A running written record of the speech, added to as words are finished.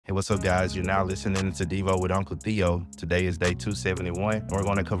Hey, what's up, guys? You're now listening to Devo with Uncle Theo. Today is day 271, and we're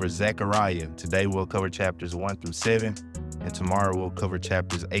going to cover Zechariah. Today we'll cover chapters 1 through 7, and tomorrow we'll cover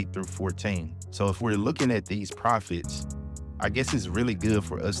chapters 8 through 14. So if we're looking at these prophets, I guess it's really good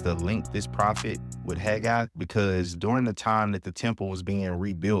for us to link this prophet with Haggai, because during the time that the temple was being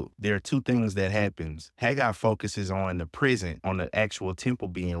rebuilt, there are two things that happens. Haggai focuses on the present, on the actual temple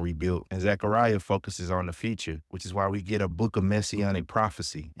being rebuilt, and Zechariah focuses on the future, which is why we get a book of messianic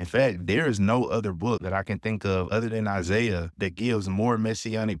prophecy. In fact, there is no other book that I can think of other than Isaiah that gives more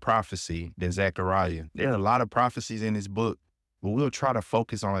messianic prophecy than Zechariah. There are a lot of prophecies in this book, but we'll try to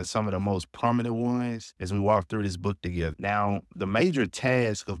focus on some of the most prominent ones as we walk through this book together. Now, the major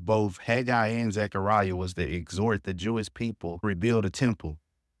task of both Haggai and Zechariah was to exhort the Jewish people to rebuild the temple.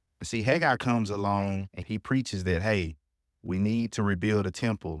 See, Haggai comes along and he preaches that, hey, we need to rebuild a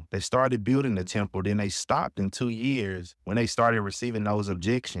temple. They started building the temple, then they stopped in 2 years when they started receiving those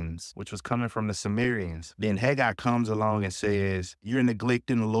objections, which was coming from the Sumerians. Then Haggai comes along and says, you're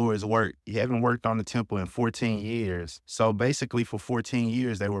neglecting the Lord's work. You haven't worked on the temple in 14 years. So basically for 14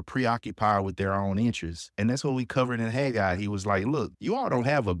 years, they were preoccupied with their own interests. And that's what we covered in Haggai. He was like, look, you all don't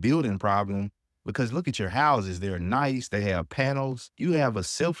have a building problem, because look at your houses. They're nice. They have panels. You have a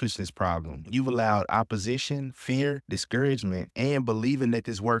selfishness problem. You've allowed opposition, fear, discouragement, and believing that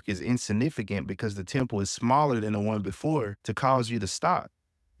this work is insignificant because the temple is smaller than the one before to cause you to stop.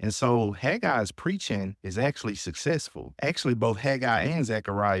 And so Haggai's preaching is actually successful. Actually, both Haggai and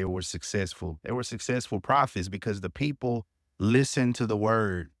Zechariah were successful. They were successful prophets because the people listened to the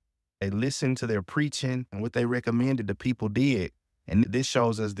word. They listened to their preaching, and what they recommended, the people did. And this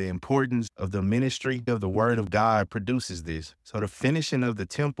shows us the importance of the ministry of the word of God produces this. So the finishing of the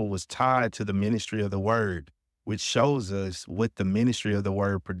temple was tied to the ministry of the word, which shows us what the ministry of the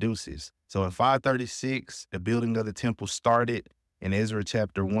word produces. So in 536, the building of the temple started in Ezra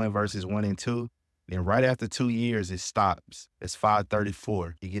chapter 1, verses 1 and 2. Then right after 2 years, it stops. It's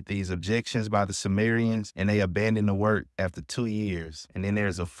 534. You get these objections by the Sumerians, and they abandon the work after 2 years. And then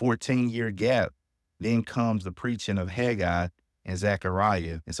there's a 14-year gap. Then comes the preaching of Haggai and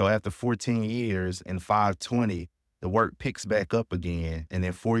Zechariah. And so after 14 years in 520, the work picks back up again. And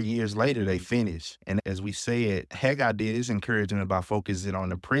then 4 years later, they finish. And as we said, Haggai did his encouragement by focusing on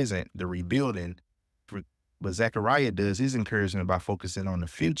the present, the rebuilding. But Zechariah does his encouragement by focusing on the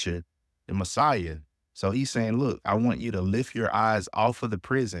future, the Messiah. So he's saying, look, I want you to lift your eyes off of the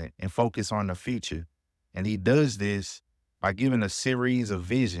present and focus on the future. And he does this by giving a series of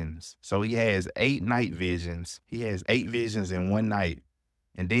visions. So he has 8 night visions. He has 8 visions in one night.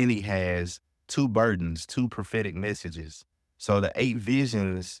 And then he has 2 burdens, 2 prophetic messages. So the 8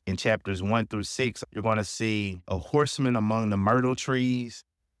 visions in chapters 1 through 6, you're going to see a horseman among the myrtle trees,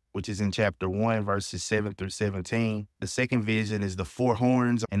 which is in chapter 1, verses 7 through 17. The second vision is the 4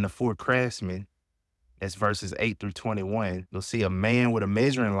 horns and the 4 craftsmen. That's verses 8 through 21. You'll see a man with a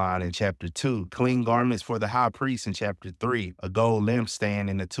measuring line in chapter 2, clean garments for the high priest in chapter 3, a gold lampstand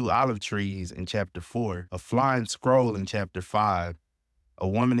and the 2 olive trees in chapter 4, a flying scroll in chapter 5, a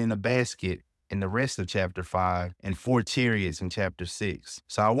woman in a basket in the rest of chapter 5, and 4 chariots in chapter 6.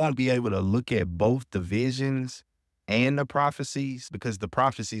 So I won't be able to look at both the visions and the prophecies because the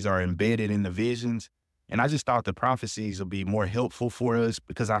prophecies are embedded in the visions. And I just thought the prophecies would be more helpful for us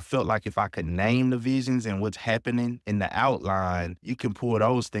because I felt like if I could name the visions and what's happening in the outline, you can pull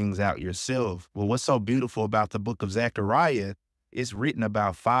those things out yourself. Well, what's so beautiful about the book of Zechariah, it's written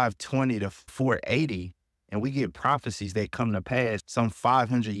about 520 to 480, and we get prophecies that come to pass some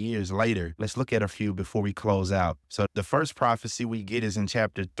 500 years later. Let's look at a few before we close out. So the first prophecy we get is in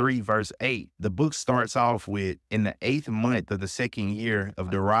chapter 3, verse 8. The book starts off with, in the 8th month of the 2nd year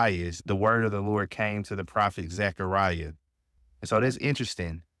of Darius, the word of the Lord came to the prophet Zechariah. And so that's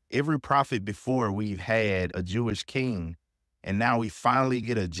interesting. Every prophet before, we've had a Jewish king, and now we finally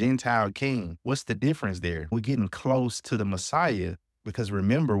get a Gentile king. What's the difference there? We're getting close to the Messiah. Because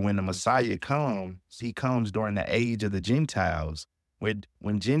remember, when the Messiah comes, he comes during the age of the Gentiles,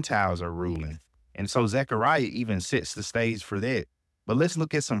 when Gentiles are ruling. And so Zechariah even sets the stage for that. But let's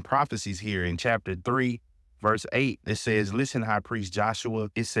look at some prophecies here in chapter 3, verse 8. It says, listen, high priest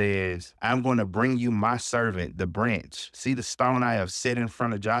Joshua, it says, I'm going to bring you my servant, the branch. See the stone I have set in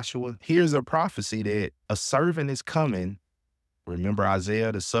front of Joshua? Here's a prophecy that a servant is coming. Remember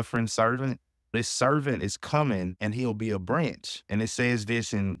Isaiah, the suffering servant? This servant is coming and he'll be a branch. And it says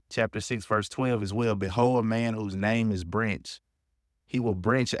this in chapter 6, verse 12 as well. Behold, a man whose name is branch. He will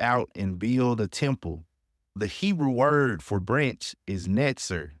branch out and build a temple. The Hebrew word for branch is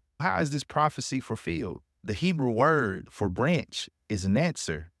netzer. How is this prophecy fulfilled? The Hebrew word for branch is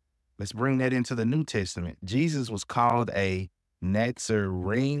netzer. Let's bring that into the New Testament. Jesus was called a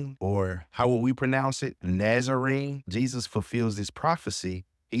Nazarene, or how will we pronounce it? Nazarene. Jesus fulfills this prophecy.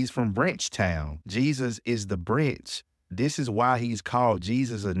 He's from Branchtown. Jesus is the branch. This is why he's called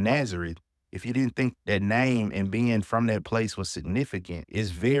Jesus of Nazareth. If you didn't think that name and being from that place was significant,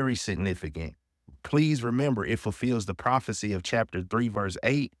 it's very significant. Please remember, it fulfills the prophecy of chapter 3, verse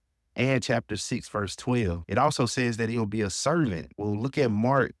 8 and chapter 6, verse 12. It also says that he'll be a servant. Well, look at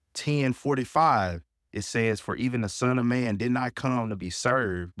Mark 10:45. It says, for even the Son of Man did not come to be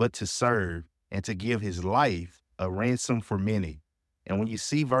served, but to serve and to give his life a ransom for many. And when you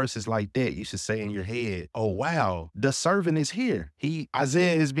see verses like that, you should say in your head, oh, wow, the servant is here.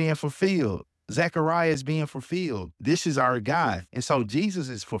 Isaiah is being fulfilled. Zechariah is being fulfilled. This is our guy. And so Jesus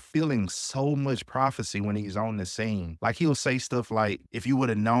is fulfilling so much prophecy when he's on the scene. Like he'll say stuff like, if you would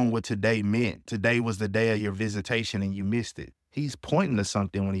have known what today meant, today was the day of your visitation and you missed it. He's pointing to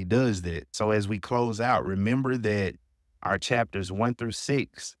something when he does that. So as we close out, remember that our chapters 1 through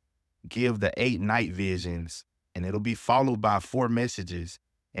 6 give the 8 night visions, and it'll be followed by 4 messages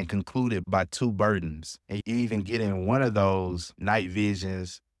and concluded by 2 burdens. And you even get in one of those night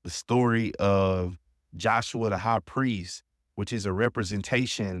visions, the story of Joshua the high priest, which is a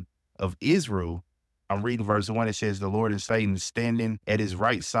representation of Israel. I'm reading verse 1. It says, the Lord is Satan standing at his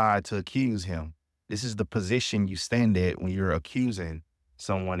right side to accuse him. This is the position you stand at when you're accusing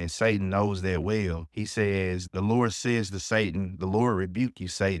someone, and Satan knows that well. He says, the Lord says to Satan, the Lord rebuke you,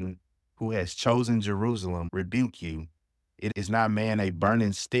 Satan, who has chosen Jerusalem, rebuke you. It is not man a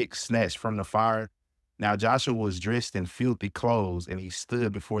burning stick snatched from the fire. Now Joshua was dressed in filthy clothes, and he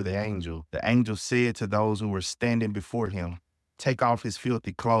stood before the angel. The angel said to those who were standing before him, take off his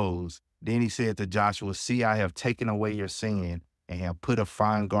filthy clothes. Then he said to Joshua, see, I have taken away your sin and have put a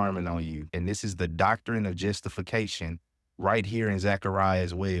fine garment on you. And this is the doctrine of justification right here in Zechariah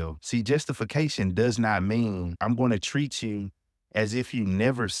as well. See, justification does not mean I'm going to treat you as if you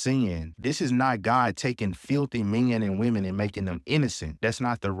never sinned. This is not God taking filthy men and women and making them innocent. That's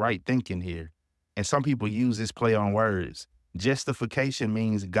not the right thinking here. And some people use this play on words. Justification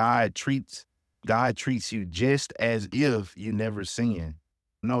means God treats you just as if you never sinned.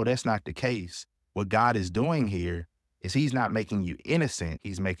 No, that's not the case. What God is doing here is he's not making you innocent.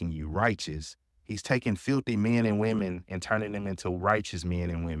 He's making you righteous. He's taking filthy men and women and turning them into righteous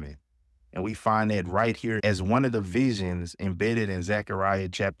men and women. And we find that right here as one of the visions embedded in Zechariah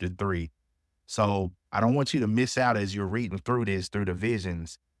chapter 3. So I don't want you to miss out as you're reading through this, through the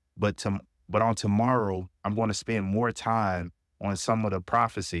visions. But on tomorrow, I'm going to spend more time on some of the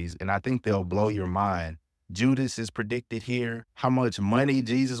prophecies, and I think they'll blow your mind. Judas is predicted here. How much money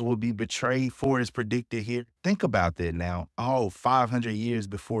Jesus will be betrayed for is predicted here. Think about that now. 500 years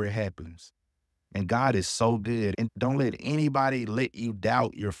before it happens. And God is so good. And don't let anybody let you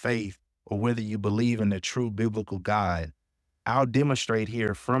doubt your faith or whether you believe in the true biblical God. I'll demonstrate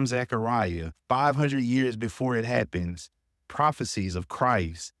here from Zechariah, 500 years before it happens, prophecies of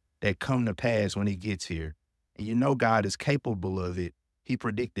Christ that come to pass when he gets here. And you know God is capable of it. He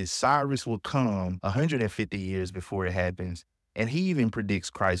predicted Cyrus will come 150 years before it happens. And he even predicts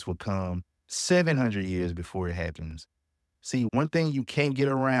Christ will come 700 years before it happens. See, one thing you can't get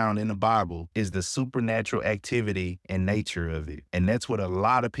around in the Bible is the supernatural activity and nature of it. And that's what a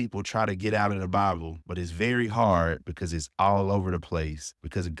lot of people try to get out of the Bible. But it's very hard because it's all over the place,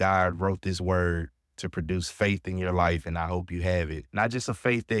 because God wrote this word to produce faith in your life. And I hope you have it. Not just a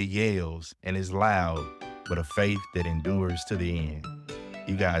faith that yells and is loud, but a faith that endures to the end.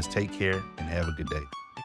 You guys take care and have a good day.